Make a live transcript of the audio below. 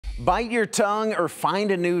Bite your tongue or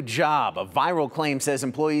find a new job. A viral claim says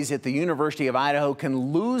employees at the University of Idaho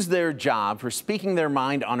can lose their job for speaking their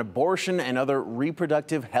mind on abortion and other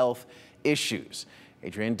reproductive health issues.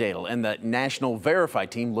 Adrienne Dadel and the National Verify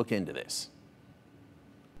team look into this.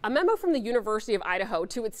 A memo from the University of Idaho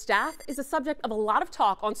to its staff is the subject of a lot of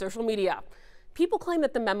talk on social media. People claim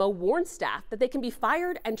that the memo warns staff that they can be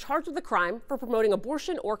fired and charged with a crime for promoting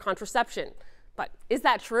abortion or contraception. But is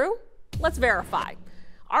that true? Let's verify.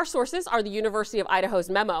 Our sources are the University of Idaho's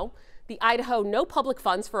memo, the Idaho No Public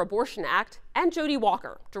Funds for Abortion Act, and Jody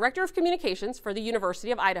Walker, Director of Communications for the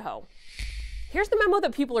University of Idaho. Here's the memo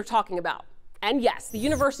that people are talking about. And yes, the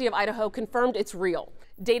University of Idaho confirmed it's real.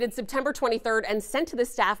 Dated September 23rd and sent to the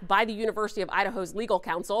staff by the University of Idaho's legal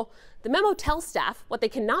counsel, the memo tells staff what they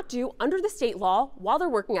cannot do under the state law while they're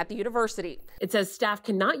working at the university. It says staff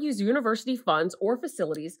cannot use university funds or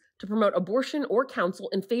facilities to promote abortion or counsel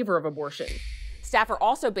in favor of abortion. Staff are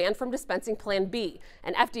also banned from dispensing Plan B,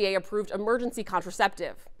 an FDA-approved emergency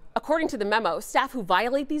contraceptive. According to the memo, staff who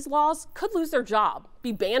violate these laws could lose their job,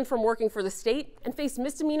 be banned from working for the state, and face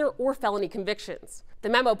misdemeanor or felony convictions. The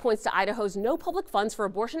memo points to Idaho's No Public Funds for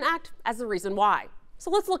Abortion Act as the reason why.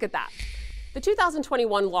 So let's look at that. The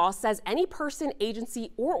 2021 law says any person,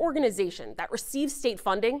 agency, or organization that receives state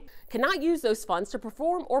funding cannot use those funds to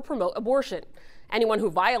perform or promote abortion. Anyone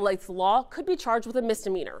who violates the law could be charged with a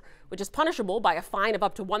misdemeanor, which is punishable by a fine of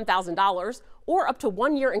up to $1,000 or up to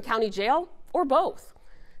 1 year in county jail, or both.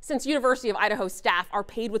 Since University of Idaho staff are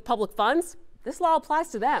paid with public funds, this law applies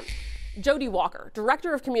to them. Jody Walker,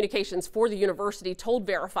 Director of Communications for the university, told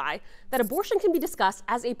Verify that abortion can be discussed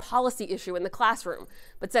as a policy issue in the classroom,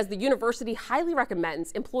 but says the university highly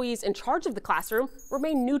recommends employees in charge of the classroom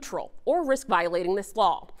remain neutral or risk violating this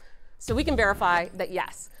law. So we can verify that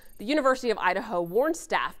yes, the University of Idaho warned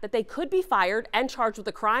staff that they could be fired and charged with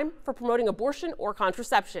a crime for promoting abortion or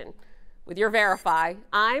contraception. With your Verify,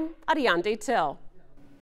 I'm Adrienne Dadel.